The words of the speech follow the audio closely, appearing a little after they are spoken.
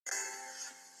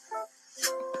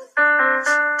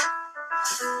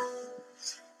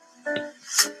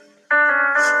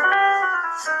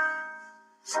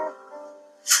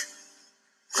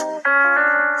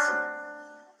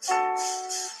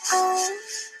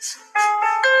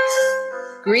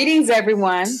Greetings,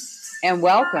 everyone, and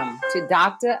welcome to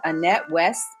Dr. Annette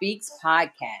West Speaks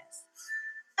podcast.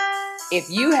 If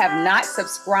you have not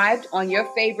subscribed on your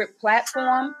favorite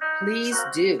platform, please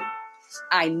do.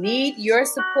 I need your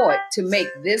support to make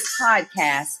this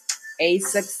podcast a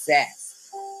success.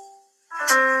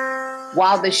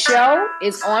 While the show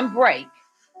is on break,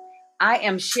 I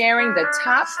am sharing the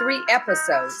top 3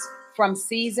 episodes from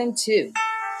season 2.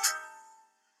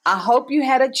 I hope you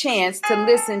had a chance to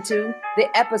listen to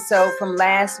the episode from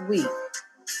last week,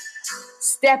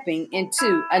 Stepping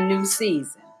into a New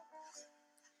Season.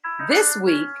 This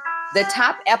week, the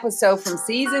top episode from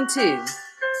season 2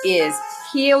 is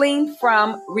Healing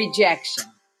from Rejection.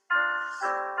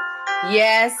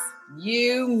 Yes,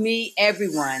 you, me,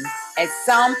 everyone at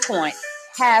some point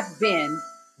have been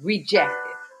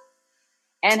rejected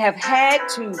and have had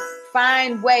to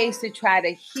find ways to try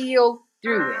to heal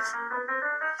through it.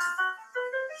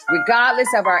 Regardless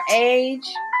of our age,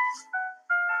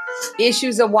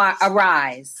 issues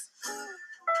arise,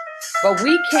 but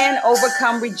we can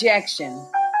overcome rejection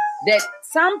that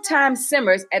sometimes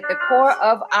simmers at the core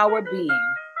of our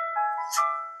being.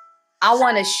 I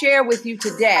want to share with you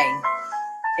today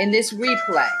in this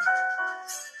replay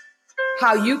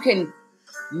how you can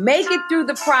make it through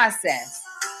the process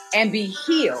and be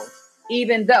healed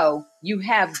even though you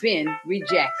have been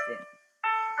rejected.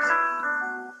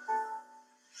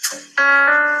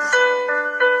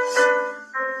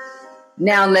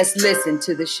 Now let's listen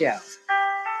to the show.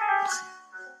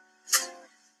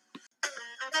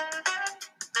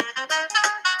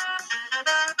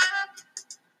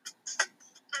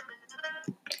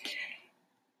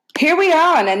 Here we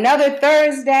are on another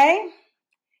Thursday.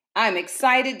 I'm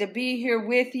excited to be here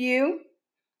with you.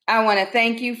 I want to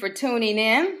thank you for tuning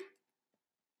in.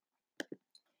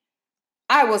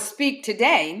 I will speak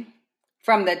today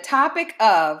from the topic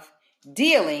of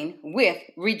dealing with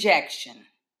rejection.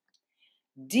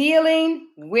 Dealing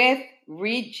with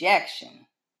rejection.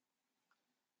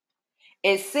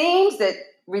 It seems that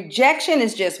rejection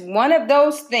is just one of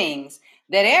those things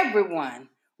that everyone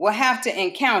will have to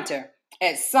encounter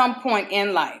at some point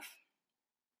in life.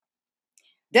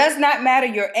 Does not matter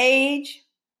your age,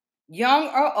 young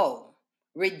or old,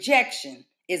 rejection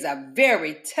is a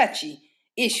very touchy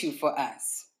issue for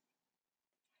us.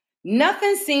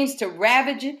 Nothing seems to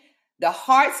ravage the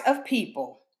hearts of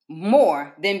people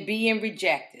more than being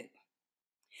rejected.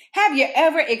 Have you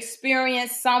ever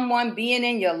experienced someone being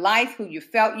in your life who you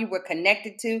felt you were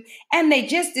connected to, and they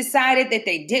just decided that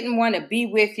they didn't want to be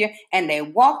with you and they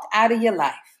walked out of your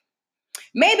life?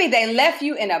 Maybe they left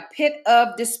you in a pit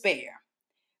of despair.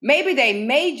 Maybe they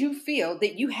made you feel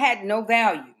that you had no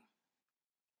value.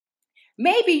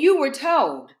 Maybe you were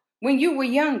told when you were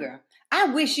younger, I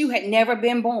wish you had never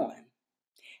been born.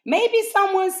 Maybe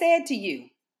someone said to you,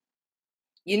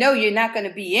 you know you're not going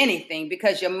to be anything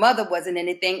because your mother wasn't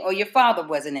anything or your father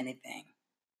wasn't anything.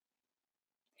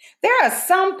 There are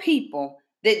some people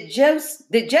that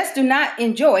just do not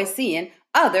enjoy seeing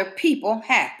other people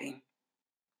happy.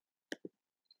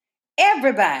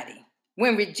 Everybody,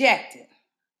 when rejected,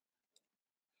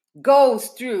 goes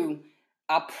through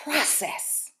a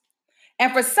process.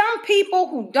 And for some people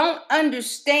who don't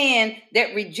understand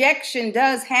that rejection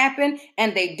does happen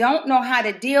and they don't know how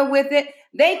to deal with it,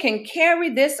 they can carry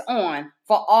this on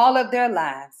for all of their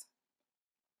lives.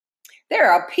 There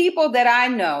are people that I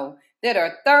know that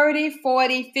are 30,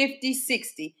 40, 50,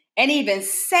 60, and even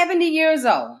 70 years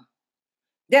old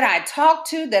that I talk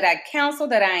to, that I counsel,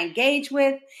 that I engage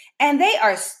with, and they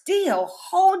are still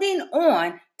holding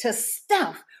on to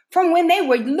stuff from when they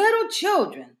were little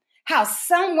children. How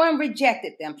someone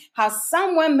rejected them, how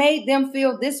someone made them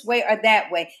feel this way or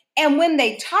that way. And when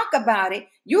they talk about it,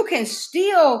 you can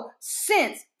still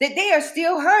sense that they are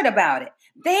still hurt about it.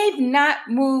 They've not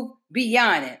moved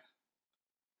beyond it.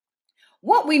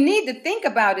 What we need to think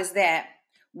about is that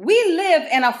we live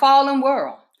in a fallen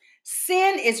world.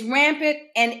 Sin is rampant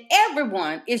and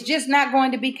everyone is just not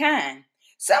going to be kind.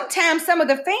 Sometimes some of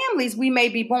the families we may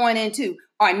be born into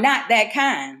are not that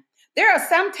kind. There are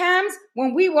some times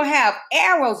when we will have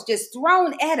arrows just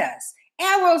thrown at us,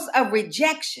 arrows of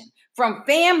rejection from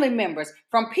family members,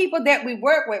 from people that we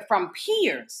work with, from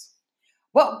peers.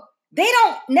 But they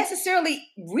don't necessarily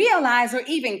realize or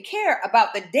even care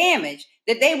about the damage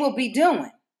that they will be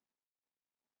doing.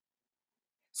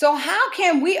 So how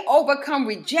can we overcome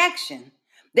rejection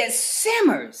that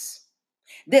simmers,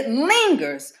 that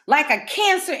lingers like a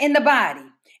cancer in the body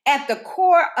at the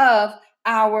core of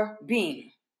our being?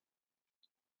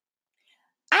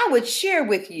 I would share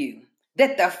with you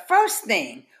that the first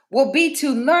thing will be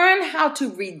to learn how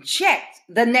to reject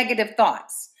the negative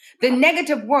thoughts. the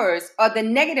negative words or the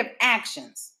negative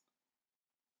actions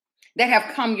that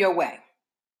have come your way.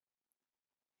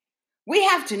 We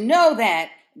have to know that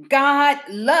God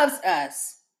loves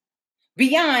us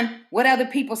beyond what other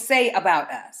people say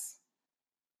about us.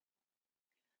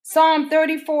 Psalm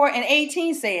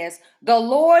 34:18 says, "The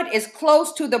Lord is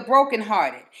close to the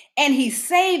brokenhearted, and he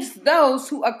saves those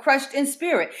who are crushed in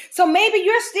spirit." So maybe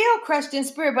you're still crushed in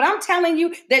spirit, but I'm telling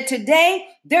you that today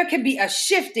there can be a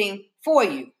shifting for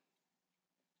you.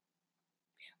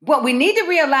 But we need to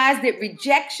realize that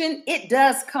rejection, it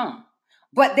does come,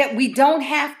 but that we don't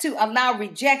have to allow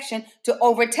rejection to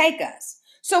overtake us.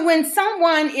 So when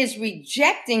someone is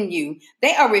rejecting you,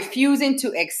 they are refusing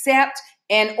to accept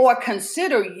and or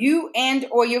consider you and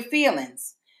or your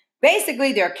feelings.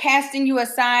 Basically, they're casting you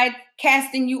aside,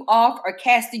 casting you off, or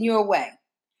casting you away,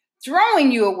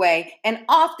 throwing you away, and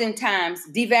oftentimes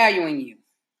devaluing you.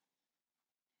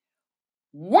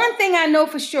 One thing I know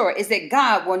for sure is that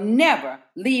God will never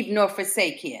leave nor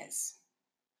forsake his.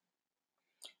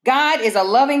 God is a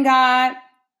loving God.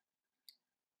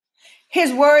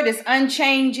 His word is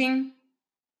unchanging.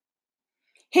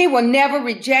 He will never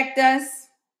reject us.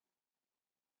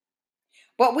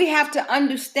 But we have to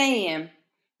understand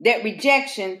that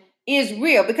rejection is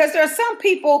real, because there are some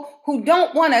people who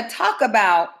don't want to talk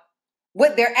about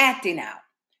what they're acting out.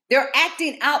 They're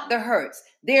acting out the hurts.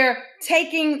 They're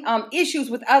taking issues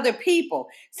with other people.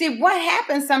 See, what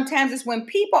happens sometimes is when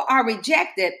people are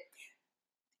rejected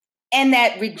and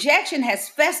that rejection has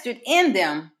festered in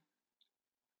them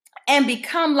and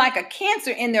become like a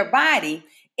cancer in their body,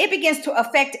 it begins to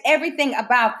affect everything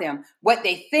about them, what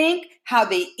they think, how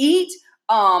they eat,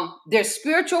 their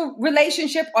spiritual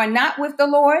relationship or not with the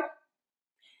Lord.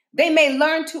 They may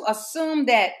learn to assume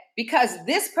that because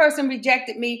this person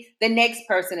rejected me, the next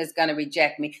person is going to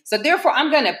reject me. So therefore, I'm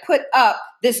going to put up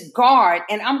this guard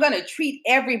and I'm going to treat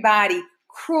everybody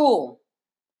cruel.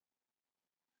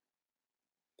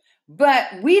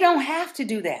 But we don't have to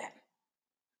do that.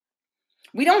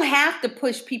 We don't have to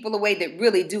push people away that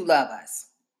really do love us.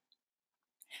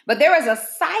 But there is a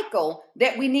cycle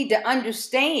that we need to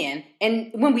understand.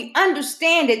 And when we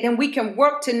understand it, then we can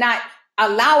work to not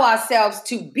allow ourselves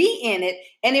to be in it.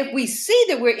 And if we see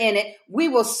that we're in it, we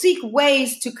will seek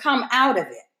ways to come out of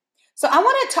it. So I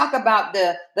want to talk about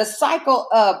the cycle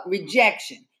of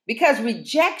rejection, because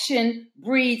rejection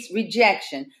breeds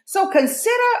rejection. So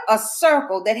consider a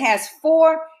circle that has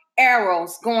 4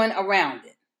 arrows going around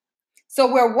it.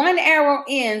 So where one arrow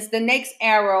ends, the next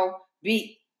arrow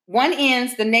begins.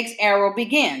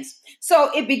 So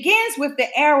it begins with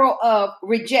the arrow of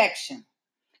rejection.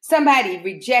 Somebody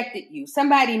rejected you.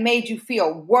 Somebody made you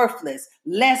feel worthless,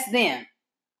 less than.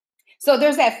 So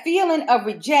there's that feeling of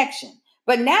rejection.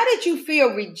 But now that you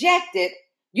feel rejected,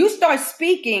 you start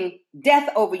speaking death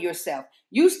over yourself.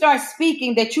 You start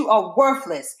speaking that you are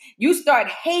worthless. You start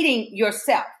hating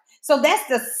yourself. So that's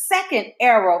the second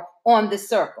arrow on the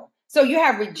circle. So you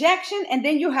have rejection and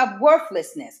then you have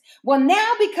worthlessness. Well,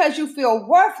 now because you feel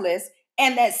worthless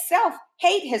and that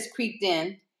self-hate has creeped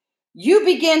in, you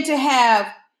begin to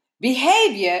have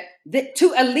behavior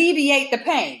to alleviate the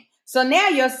pain. So now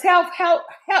your self-help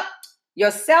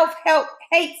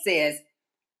hate says,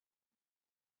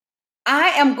 I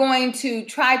am going to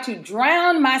try to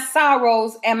drown my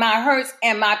sorrows and my hurts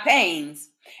and my pains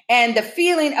and the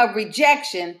feeling of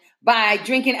rejection by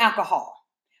drinking alcohol,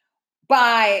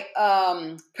 by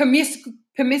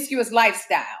promiscuous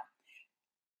lifestyle,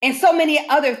 and so many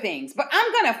other things. But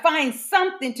I'm going to find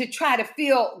something to try to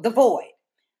fill the void.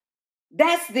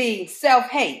 That's the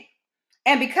self-hate.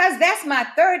 And because that's my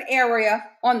third area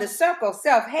on the circle,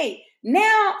 self-hate,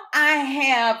 now I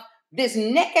have this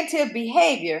negative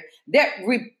behavior that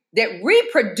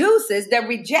reproduces the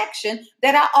rejection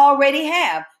that I already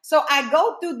have. So I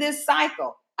go through this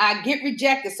cycle. I get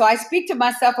rejected. So I speak to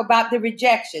myself about the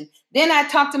rejection. Then I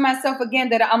talk to myself again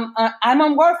that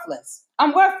I'm worthless.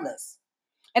 I'm worthless.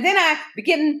 And then I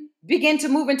begin to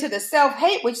move into the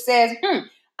self-hate, which says,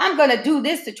 I'm going to do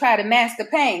this to try to mask the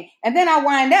pain. And then I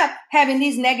wind up having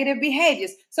these negative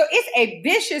behaviors. So it's a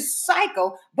vicious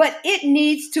cycle, but it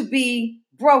needs to be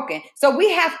broken. So we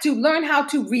have to learn how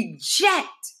to reject.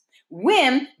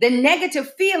 When the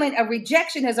negative feeling of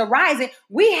rejection is arising,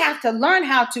 we have to learn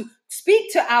how to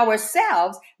speak to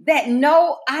ourselves that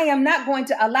no, I am not going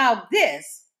to allow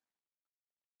this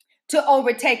to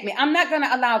overtake me. I'm not going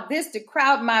to allow this to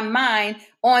crowd my mind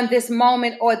on this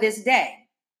moment or this day.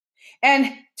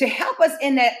 And to help us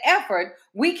in that effort,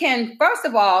 we can, first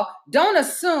of all, don't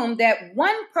assume that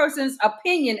one person's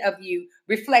opinion of you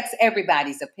reflects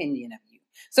everybody's opinion of you.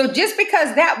 So just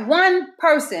because that one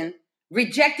person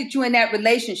rejected you in that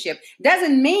relationship,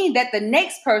 doesn't mean that the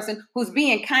next person who's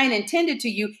being kind and tender to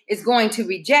you is going to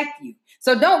reject you.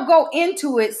 So don't go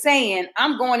into it saying,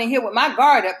 I'm going in here with my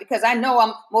guard up because I know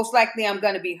I'm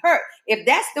going to be hurt. If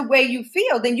that's the way you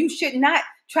feel, then you should not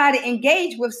try to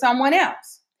engage with someone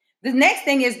else. The next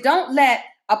thing is, don't let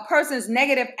a person's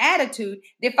negative attitude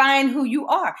define who you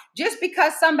are. Just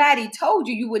because somebody told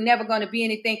you were never going to be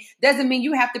anything doesn't mean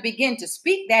you have to begin to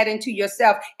speak that into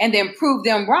yourself and then prove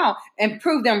them wrong and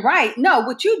prove them right. No,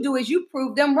 what you do is you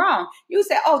prove them wrong. You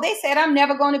say, oh, they said I'm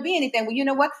never going to be anything. Well, you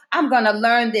know what? I'm going to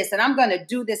learn this and I'm going to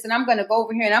do this and I'm going to go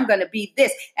over here and I'm going to be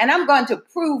this and I'm going to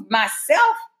prove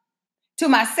to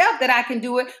myself that I can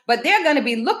do it. But they're going to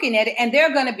be looking at it and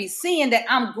they're going to be seeing that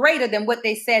I'm greater than what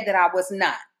they said that I was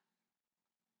not.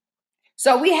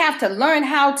 So we have to learn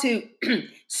how to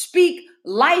speak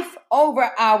life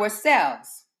over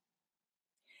ourselves.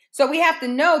 So we have to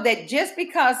know that just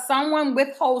because someone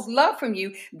withholds love from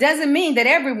you doesn't mean that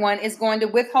everyone is going to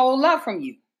withhold love from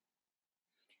you.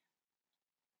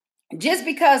 Just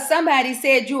because somebody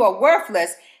said you are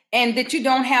worthless and that you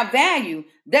don't have value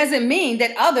doesn't mean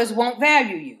that others won't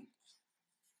value you.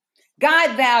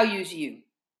 God values you.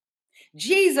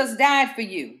 Jesus died for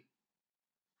you.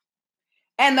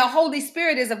 And the Holy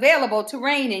Spirit is available to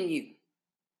reign in you.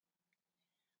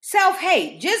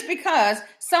 Self-hate, just because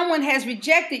someone has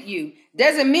rejected you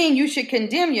doesn't mean you should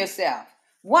condemn yourself.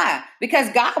 Why? Because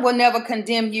God will never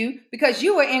condemn you because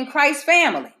you are in Christ's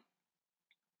family.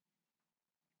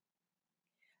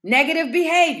 Negative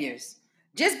behaviors,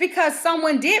 just because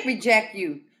someone did reject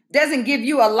you doesn't give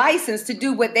you a license to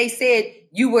do what they said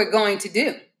you were going to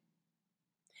do.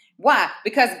 Why?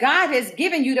 Because God has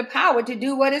given you the power to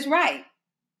do what is right.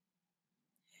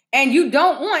 And you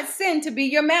don't want sin to be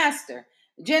your master.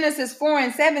 Genesis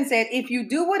 4:7 said, if you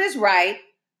do what is right,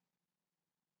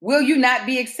 will you not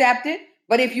be accepted?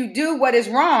 But if you do what is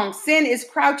wrong, sin is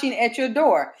crouching at your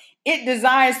door. It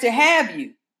desires to have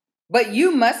you, but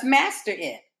you must master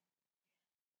it.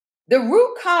 The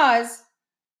root cause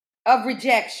of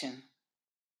rejection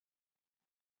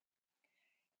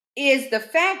is the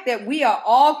fact that we are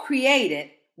all created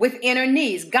with inner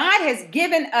needs. God has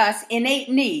given us innate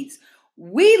needs.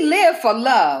 We live for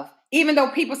love, even though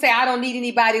people say, I don't need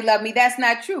anybody to love me. That's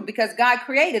not true because God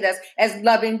created us as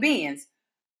loving beings.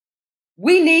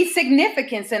 We need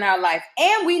significance in our life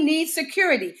and we need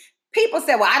security. People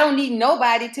say, well, I don't need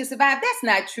nobody to survive. That's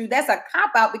not true. That's a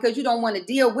cop-out because you don't want to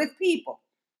deal with people.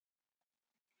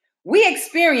 We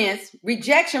experience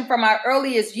rejection from our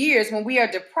earliest years when we are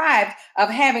deprived of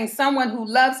having someone who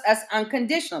loves us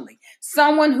unconditionally,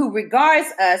 someone who regards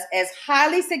us as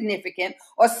highly significant,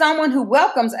 or someone who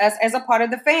welcomes us as a part of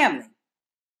the family.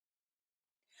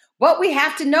 But we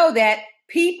have to know that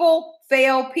people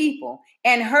fail people,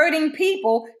 and hurting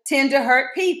people tend to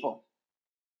hurt people.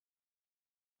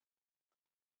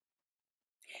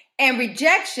 And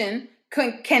rejection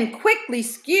can quickly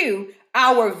skew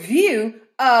our view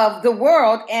of the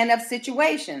world and of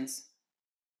situations.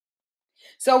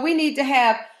 So we need to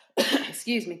have,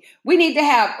 we need to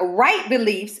have right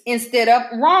beliefs instead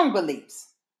of wrong beliefs.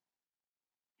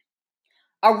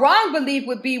 A wrong belief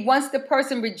would be once the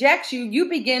person rejects you, you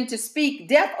begin to speak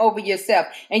death over yourself.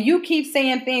 And you keep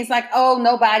saying things like, oh,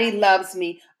 nobody loves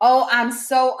me. Oh, I'm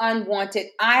so unwanted.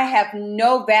 I have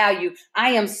no value. I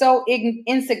am so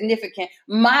insignificant.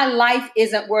 My life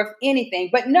isn't worth anything.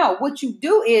 But no, what you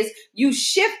do is you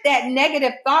shift that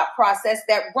negative thought process,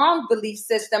 that wrong belief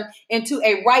system, into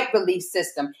a right belief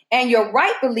system. And your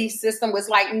right belief system was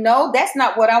like, no, that's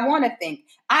not what I want to think.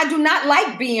 I do not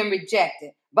like being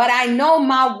rejected. But I know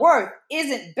my worth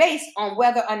isn't based on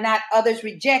whether or not others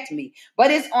reject me,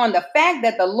 but it's on the fact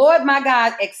that the Lord my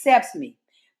God accepts me.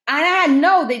 And I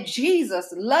know that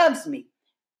Jesus loves me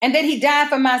and that he died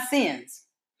for my sins.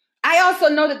 I also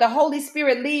know that the Holy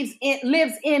Spirit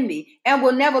lives in me and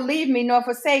will never leave me nor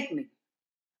forsake me.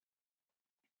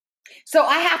 So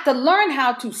I have to learn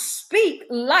how to speak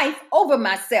life over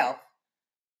myself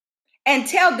and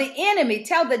tell the enemy,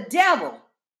 tell the devil,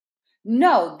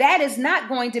 no, that is not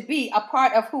going to be a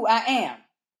part of who I am.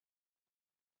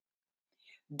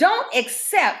 Don't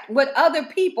accept what other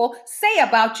people say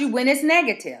about you when it's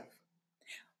negative.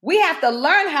 We have to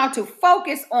learn how to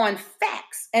focus on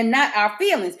facts and not our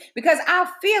feelings, because our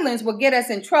feelings will get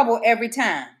us in trouble every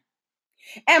time.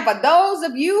 And for those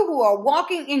of you who are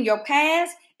walking in your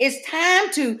past, it's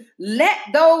time to let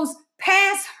those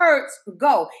past hurts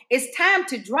go. It's time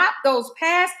to drop those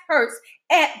past hurts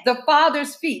at the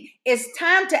Father's feet. It's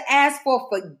time to ask for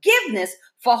forgiveness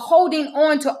for holding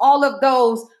on to all of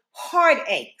those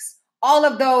heartaches, all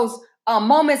of those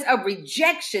moments of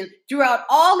rejection throughout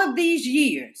all of these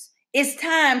years. it's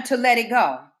time to let it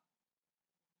go.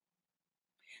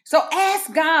 So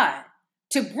ask God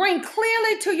to bring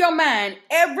clearly to your mind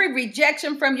every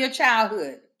rejection from your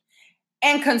childhood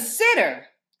and consider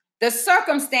the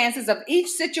circumstances of each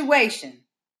situation.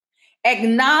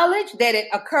 Acknowledge that it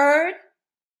occurred,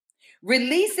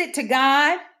 release it to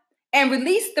God, and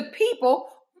release the people,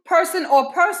 person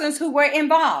or persons who were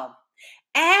involved.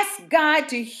 Ask God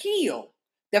to heal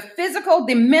the physical,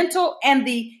 the mental, and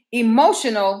the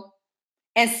emotional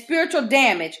and spiritual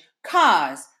damage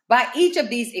caused by each of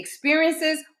these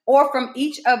experiences or from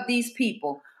each of these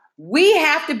people. We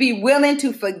have to be willing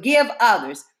to forgive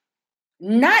others.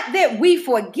 Not that we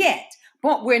forget,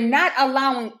 but we're not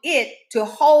allowing it to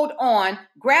hold on,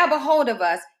 grab a hold of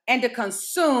us, and to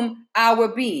consume our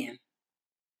being.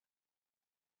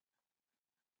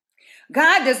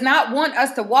 God does not want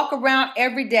us to walk around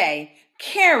every day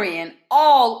carrying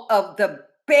all of the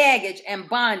baggage and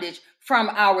bondage from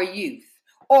our youth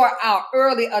or our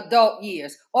early adult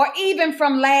years or even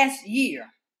from last year.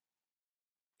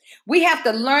 We have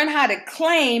to learn how to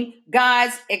claim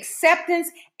God's acceptance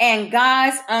and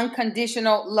God's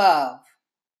unconditional love.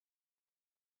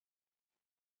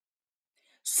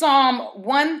 Psalm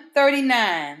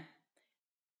 139.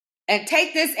 And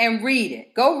take this and read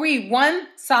it. Go read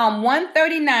Psalm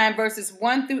 139 verses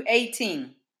 1 through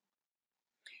 18.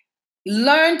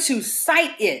 Learn to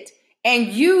cite it and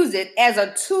use it as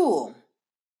a tool.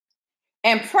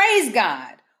 And praise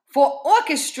God for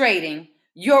orchestrating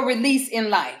your release in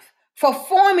life, for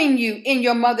forming you in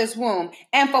your mother's womb,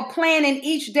 and for planning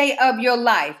each day of your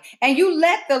life. And you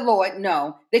let the Lord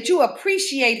know that you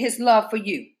appreciate his love for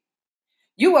you.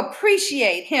 You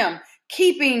appreciate him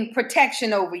keeping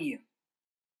protection over you.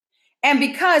 And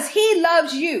because he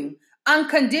loves you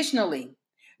unconditionally,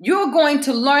 you're going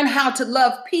to learn how to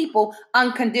love people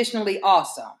unconditionally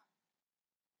also.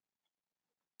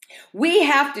 We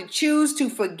have to choose to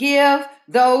forgive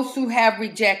those who have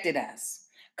rejected us.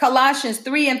 Colossians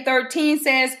 3:13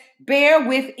 says, bear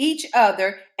with each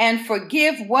other and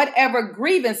forgive whatever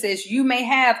grievances you may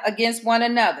have against one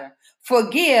another.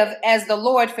 Forgive as the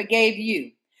Lord forgave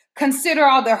you. Consider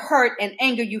all the hurt and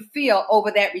anger you feel over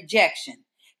that rejection.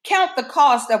 Count the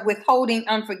cost of withholding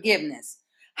unforgiveness.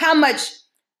 How much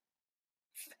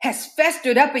has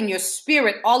festered up in your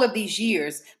spirit all of these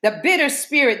years, the bitter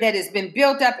spirit that has been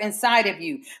built up inside of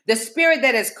you, the spirit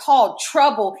that has caused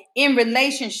trouble in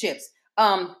relationships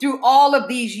through all of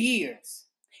these years,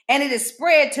 and it is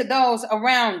spread to those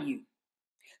around you.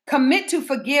 Commit to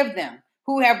forgive them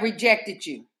who have rejected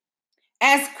you.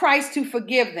 Ask Christ to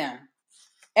forgive them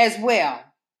as well.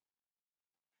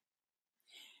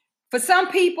 For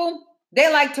some people,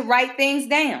 they like to write things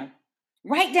down.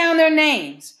 Write down their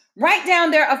names. Write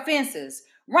down their offenses.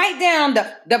 Write down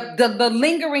the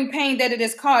lingering pain that it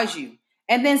has caused you.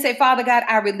 And then say, Father God,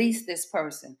 I release this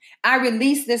person. I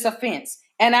release this offense.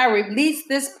 And I release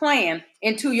this plan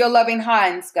into your loving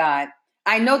hands, God.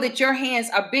 I know that your hands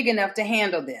are big enough to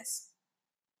handle this.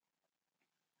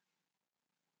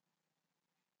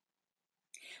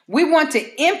 We want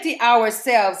to empty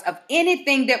ourselves of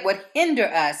anything that would hinder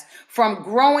us from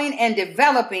growing and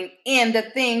developing in the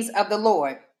things of the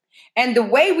Lord. And the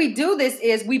way we do this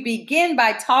is we begin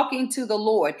by talking to the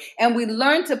Lord, and we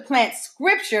learn to plant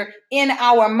scripture in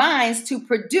our minds to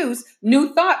produce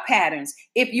new thought patterns.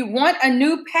 If you want a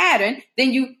new pattern,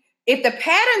 then if the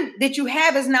pattern that you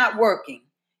have is not working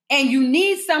and you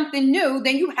need something new,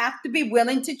 then you have to be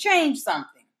willing to change something.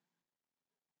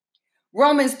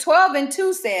 Romans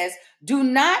 12:2 says, do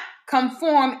not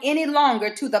conform any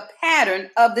longer to the pattern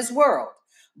of this world,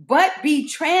 but be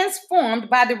transformed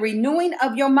by the renewing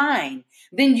of your mind.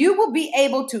 Then you will be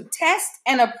able to test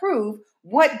and approve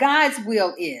what God's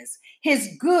will is, his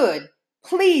good,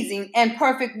 pleasing, and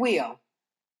perfect will.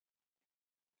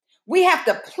 We have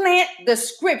to plant the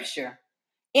scripture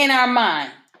in our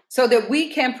mind so that we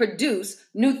can produce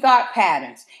new thought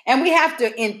patterns. And we have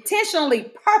to intentionally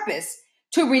purpose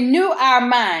to renew our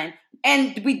mind.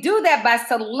 And we do that by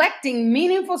selecting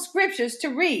meaningful scriptures to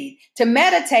read, to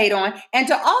meditate on, and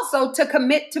to also to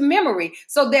commit to memory,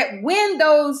 so that when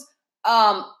those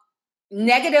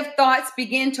negative thoughts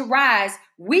begin to rise,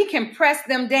 we can press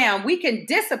them down. We can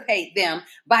dissipate them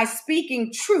by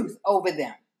speaking truth over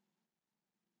them.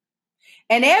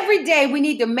 And every day we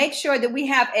need to make sure that we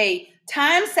have a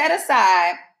time set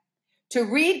aside to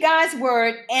read God's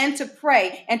word and to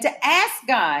pray and to ask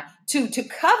God to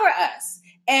cover us.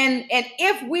 And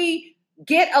if we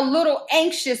get a little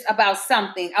anxious about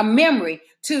something, a memory,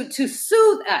 to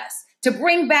soothe us, to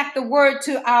bring back the word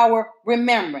to our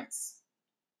remembrance.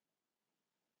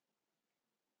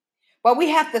 But we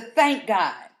have to thank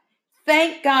God.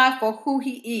 thank God for who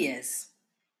he is.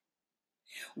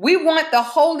 We want the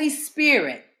Holy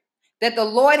Spirit that the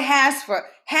Lord has for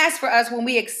us when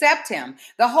we accept him.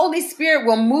 The Holy Spirit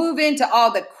will move into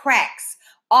all the cracks,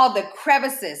 all the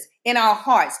crevices in our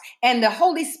hearts. And the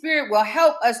Holy Spirit will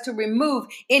help us to remove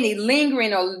any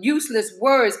lingering or useless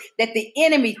words that the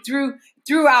enemy threw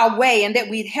our way and that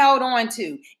we'd held on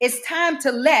to. It's time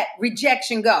to let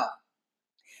rejection go.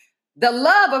 The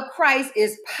love of Christ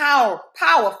is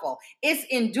powerful. It's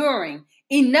enduring,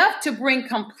 enough to bring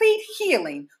complete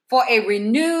healing for a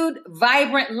renewed,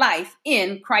 vibrant life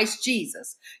in Christ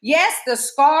Jesus. Yes, the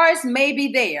scars may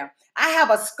be there. I have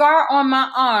a scar on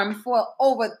my arm for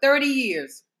over 30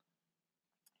 years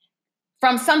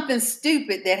from something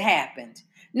stupid that happened.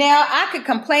 Now, I could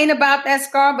complain about that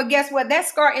scar, but guess what? That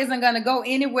scar isn't going to go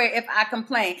anywhere if I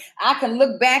complain. I can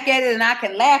look back at it and I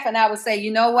can laugh and I would say,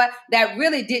 you know what? That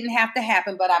really didn't have to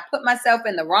happen, but I put myself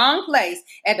in the wrong place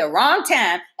at the wrong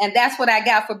time, and that's what I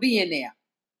got for being there.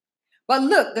 But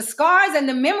look, the scars and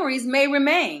the memories may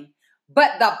remain,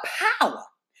 but the power,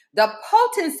 the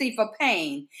potency for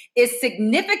pain is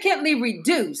significantly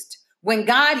reduced when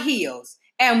God heals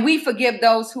and we forgive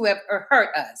those who have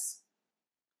hurt us.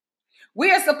 We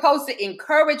are supposed to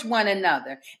encourage one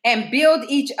another and build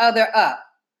each other up.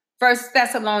 1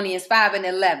 Thessalonians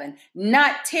 5:11,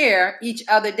 not tear each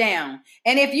other down.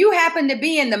 And if you happen to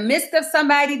be in the midst of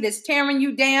somebody that's tearing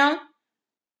you down,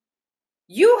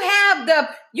 you have the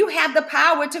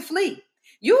power to flee.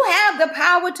 You have the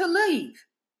power to leave.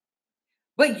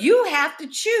 But you have to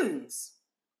choose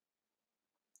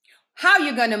how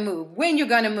you're going to move, when you're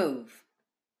going to move.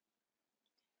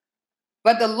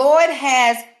 But the Lord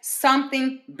has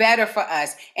something better for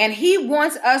us, and he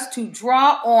wants us to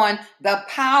draw on the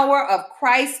power of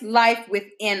Christ's life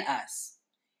within us.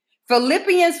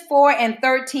 Philippians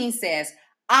 4:13 says,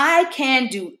 I can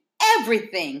do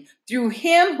everything through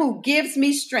him who gives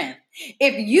me strength.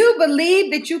 If you believe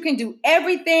that you can do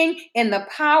everything in the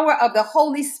power of the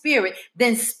Holy Spirit,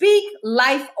 then speak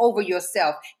life over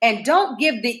yourself and don't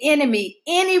give the enemy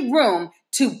any room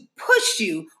to push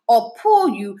you or pull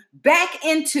you back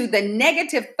into the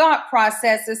negative thought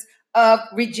processes of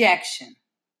rejection.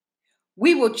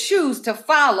 We will choose to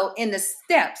follow in the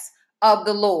steps of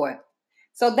the Lord.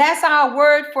 So that's our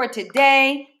word for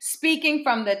today, speaking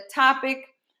from the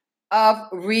topic of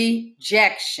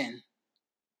rejection.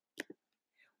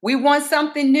 We want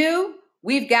something new.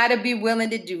 We've got to be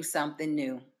willing to do something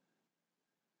new.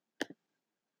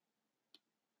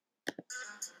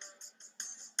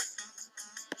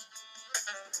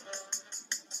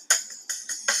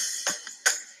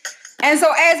 And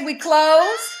so as we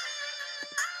close,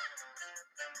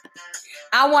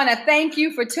 I want to thank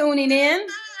you for tuning in.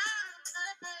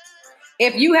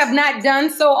 If you have not done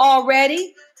so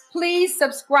already, please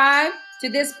subscribe to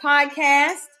this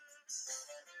podcast.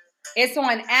 It's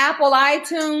on Apple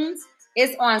iTunes.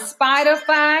 It's on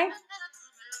Spotify.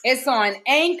 It's on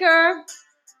Anchor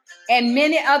and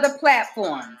many other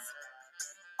platforms.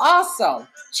 Also,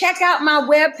 check out my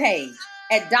webpage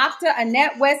at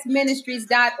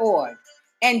drAnnetteWestMinistries.org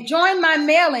and join my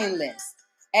mailing list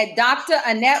at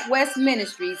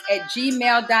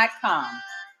drAnnetteWestMinistries@gmail.com.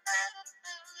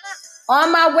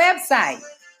 On my website,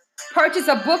 purchase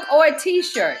a book or a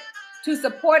t-shirt to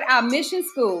support our mission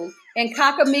school in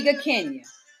Kakamega, Kenya.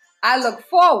 I look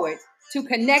forward to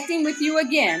connecting with you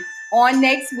again on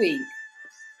next week.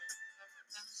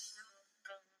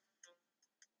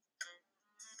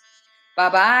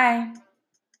 Bye-bye.